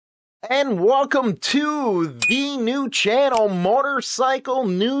And welcome to the new channel, Motorcycle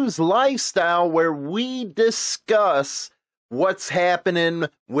News Lifestyle, where we discuss what's happening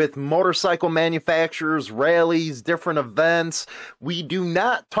with motorcycle manufacturers, rallies, different events. We do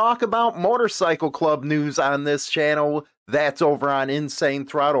not talk about motorcycle club news on this channel. That's over on Insane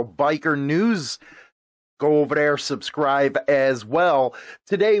Throttle Biker News. Go over there, subscribe as well.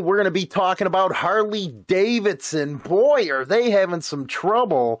 Today, we're going to be talking about Harley Davidson. Boy, are they having some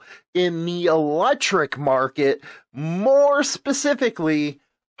trouble in the electric market. More specifically,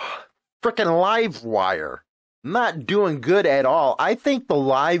 freaking LIVEwire. Not doing good at all. I think the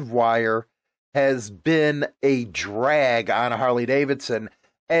LIVEwire has been a drag on Harley Davidson.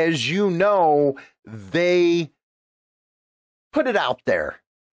 As you know, they put it out there.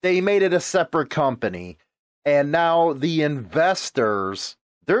 They made it a separate company. And now the investors,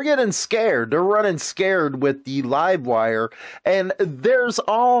 they're getting scared. They're running scared with the LIVEwire. And there's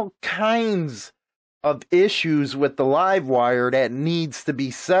all kinds of issues with the LIVEwire that needs to be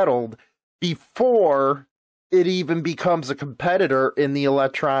settled before it even becomes a competitor in the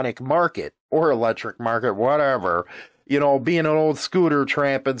electronic market or electric market, whatever. You know, being an old scooter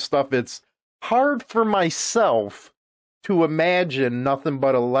tramp and stuff, it's hard for myself to imagine nothing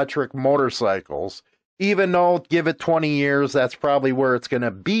but electric motorcycles. Even though, give it 20 years, that's probably where it's going to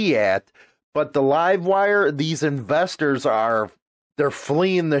be at. But the LIVEwire, these investors they're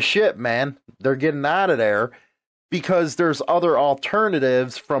fleeing the ship, man. They're getting out of there because there's other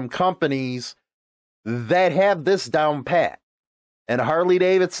alternatives from companies that have this down pat. And Harley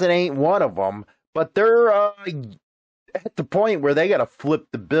Davidson ain't one of them. But they're at the point where they got to flip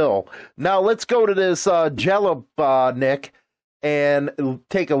the bill. Now, let's go to this Jello, Nick, and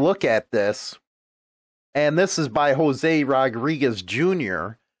take a look at this. And this is by Jose Rodriguez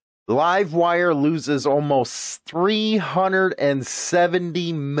Jr. LIVEwire loses almost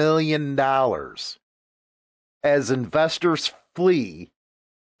 $370 million as investors flee,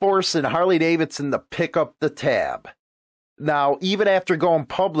 forcing Harley Davidson to pick up the tab. Now, even after going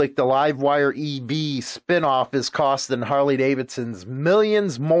public, the LIVEwire EV spinoff is costing Harley Davidson's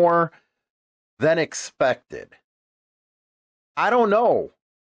millions more than expected. I don't know.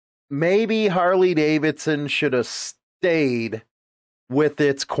 Maybe Harley Davidson should have stayed with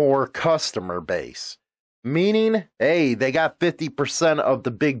its core customer base. Meaning, hey, they got 50% of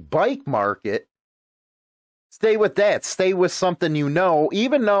the big bike market. Stay with that. Stay with something you know,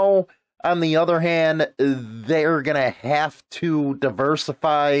 even though, on the other hand, they're going to have to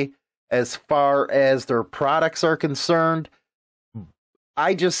diversify as far as their products are concerned.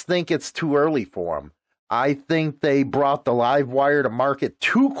 I just think it's too early for them. I think they brought the LIVEwire to market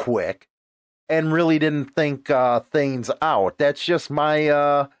too quick and really didn't think things out. That's just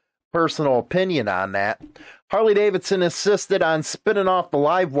my personal opinion on that. Harley Davidson insisted on spinning off the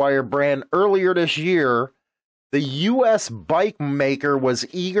LIVEwire brand earlier this year. The U.S. bike maker was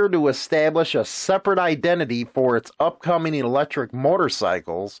eager to establish a separate identity for its upcoming electric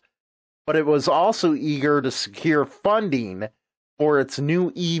motorcycles, but it was also eager to secure funding for its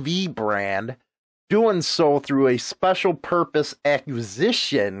new EV brand, doing so through a special purpose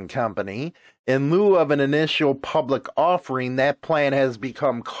acquisition company in lieu of an initial public offering. That plan has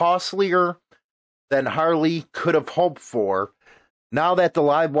become costlier than Harley could have hoped for, now that the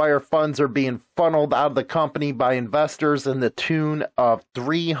LIVEwire funds are being funneled out of the company by investors in the tune of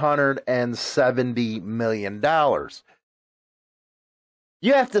 $370 million.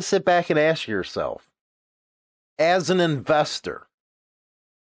 You have to sit back and ask yourself, as an investor,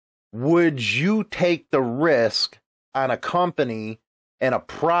 would you take the risk on a company and a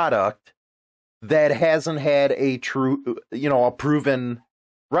product that hasn't had a true, a proven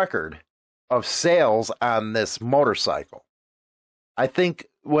record of sales on this motorcycle? I think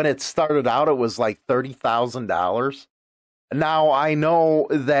when it started out, it was like $30,000. Now, I know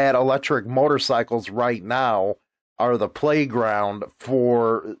that electric motorcycles right now are the playground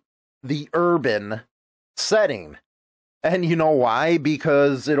for the urban setting. And you know why?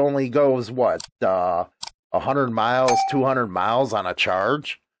 Because it only goes, 100 miles, 200 miles on a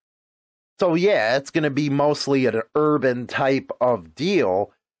charge? So yeah, it's going to be mostly an urban type of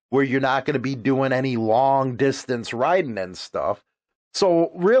deal where you're not going to be doing any long distance riding and stuff.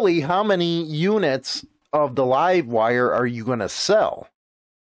 So really, how many units of the LIVEwire are you going to sell?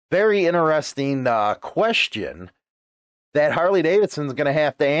 Very interesting question that Harley Davidson's going to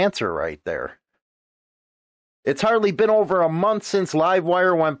have to answer right there. It's hardly been over a month since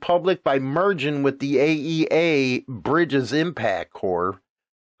LIVEwire went public by merging with the AEA Bridges Impact Corp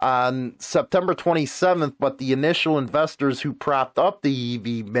on September 27th, but the initial investors who propped up the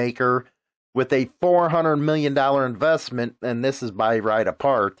EV maker with a $400 million investment, and this is by right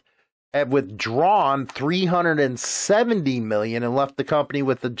apart, have withdrawn $370 million and left the company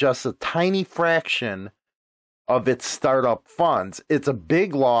with just a tiny fraction of its startup funds. It's a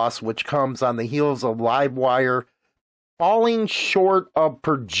big loss, which comes on the heels of LiveWire falling short of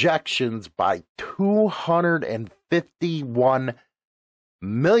projections by $251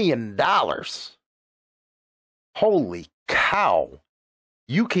 million. Holy cow.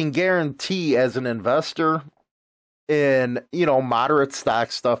 You can guarantee as an investor in, moderate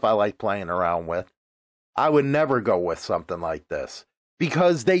stock stuff I like playing around with, I would never go with something like this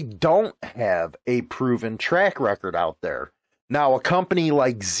because they don't have a proven track record out there. Now, a company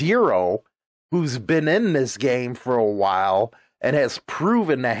like Zero, who's been in this game for a while and has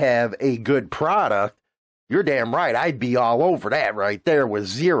proven to have a good product, you're damn right, I'd be all over that right there with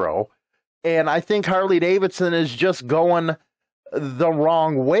Zero. And I think Harley Davidson is just going the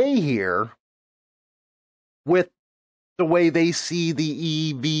wrong way here with the way they see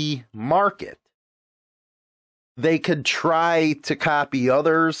the EV market. They could try to copy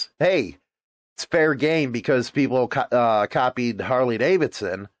others. Hey, it's fair game because people copied Harley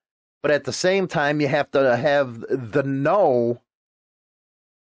Davidson. But at the same time, you have to have the know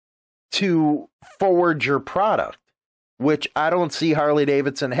to forward your product, which I don't see Harley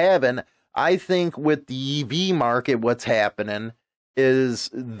Davidson having. I think with the EV market, what's happening is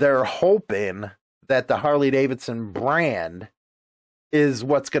they're hoping that the Harley Davidson brand is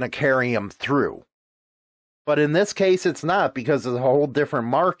what's going to carry them through. But in this case, it's not, because it's a whole different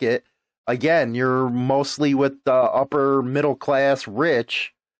market. Again, you're mostly with the upper middle class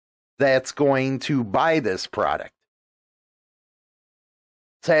rich that's going to buy this product.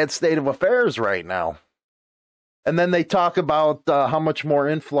 Sad state of affairs right now. And then they talk about how much more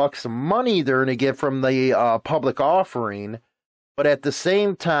influx of money they're going to get from the public offering. But at the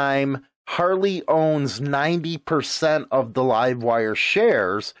same time, Harley owns 90% of the LiveWire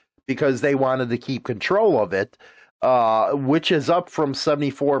shares because they wanted to keep control of it, which is up from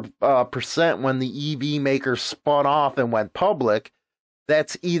 74% when the EV maker spun off and went public.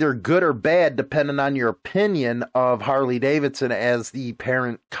 That's either good or bad, depending on your opinion of Harley Davidson as the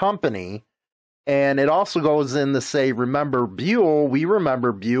parent company. And it also goes in to say, remember Buell? We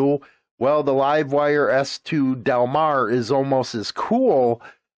remember Buell. Well, the LiveWire S2 Del Mar is almost as cool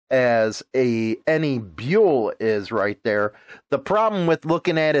as any Buell is right there. The problem with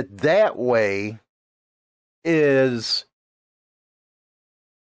looking at it that way is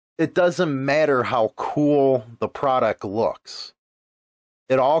it doesn't matter how cool the product looks.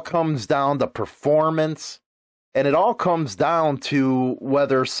 It all comes down to performance, and it all comes down to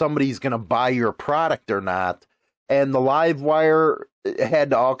whether somebody's going to buy your product or not. And the LiveWire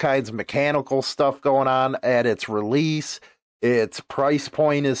had all kinds of mechanical stuff going on at its release. Its price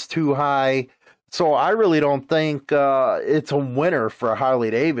point is too high. So I really don't think it's a winner for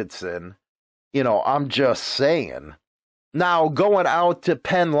Harley Davidson. I'm just saying. Now, going out to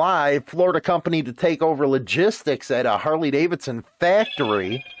Penn Live, Florida company to take over logistics at a Harley Davidson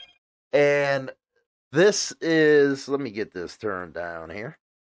factory. And this is, let me get this turned down here.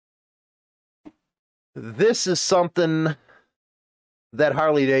 This is something that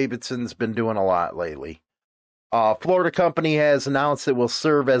Harley Davidson's been doing a lot lately. Florida company has announced it will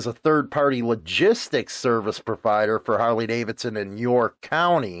serve as a third-party logistics service provider for Harley Davidson in York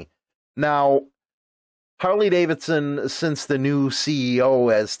County. Now, Harley Davidson, since the new CEO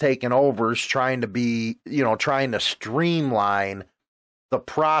has taken over, is trying to streamline the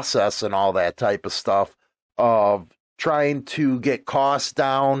process and all that type of stuff of trying to get costs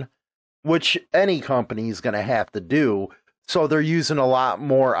down, which any company is going to have to do. So they're using a lot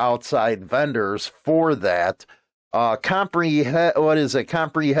more outside vendors for that.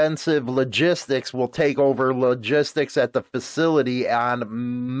 Comprehensive Logistics will take over logistics at the facility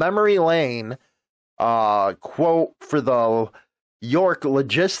on Memory Lane. Quote, for the York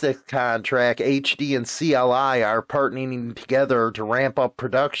logistics contract, HD and CLI are partnering together to ramp up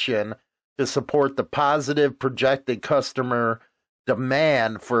production to support the positive projected customer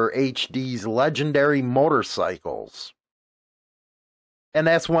demand for HD's legendary motorcycles. And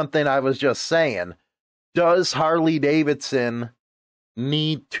that's one thing I was just saying. Does Harley Davidson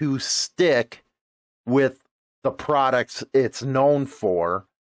need to stick with the products it's known for,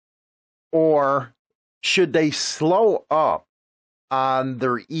 or should they slow up on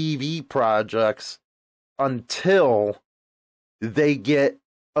their EV projects until they get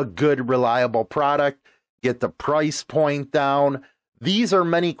a good, reliable product, get the price point down? These are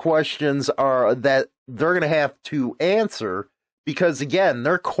many questions that they're going to have to answer because, again,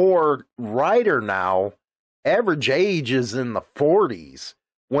 their core rider now, average age is in the 40s,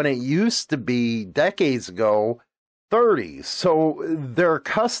 when it used to be decades ago 30s. So their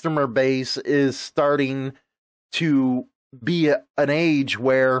customer base is starting to be an age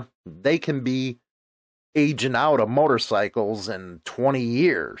where they can be aging out of motorcycles in 20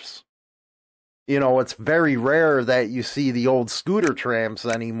 years. You know, it's very rare that you see the old scooter tramps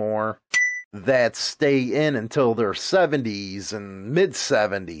anymore that stay in until their 70s and mid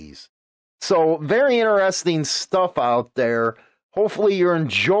 70s. So very interesting stuff out there. Hopefully you're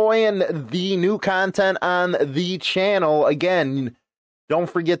enjoying the new content on the channel. Again, don't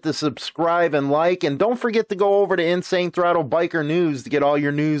forget to subscribe and like, and don't forget to go over to Insane Throttle Biker News to get all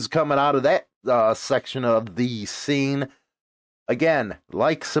your news coming out of that section of the scene. Again,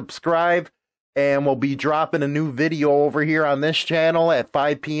 like, subscribe, and we'll be dropping a new video over here on this channel at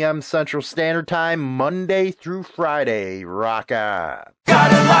 5 p.m. Central Standard Time, Monday through Friday. Rock on.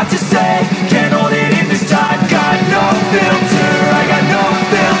 Got a lot to say, can't hold it in this time. Got no filter, I got no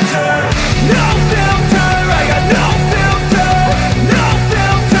filter, no filter.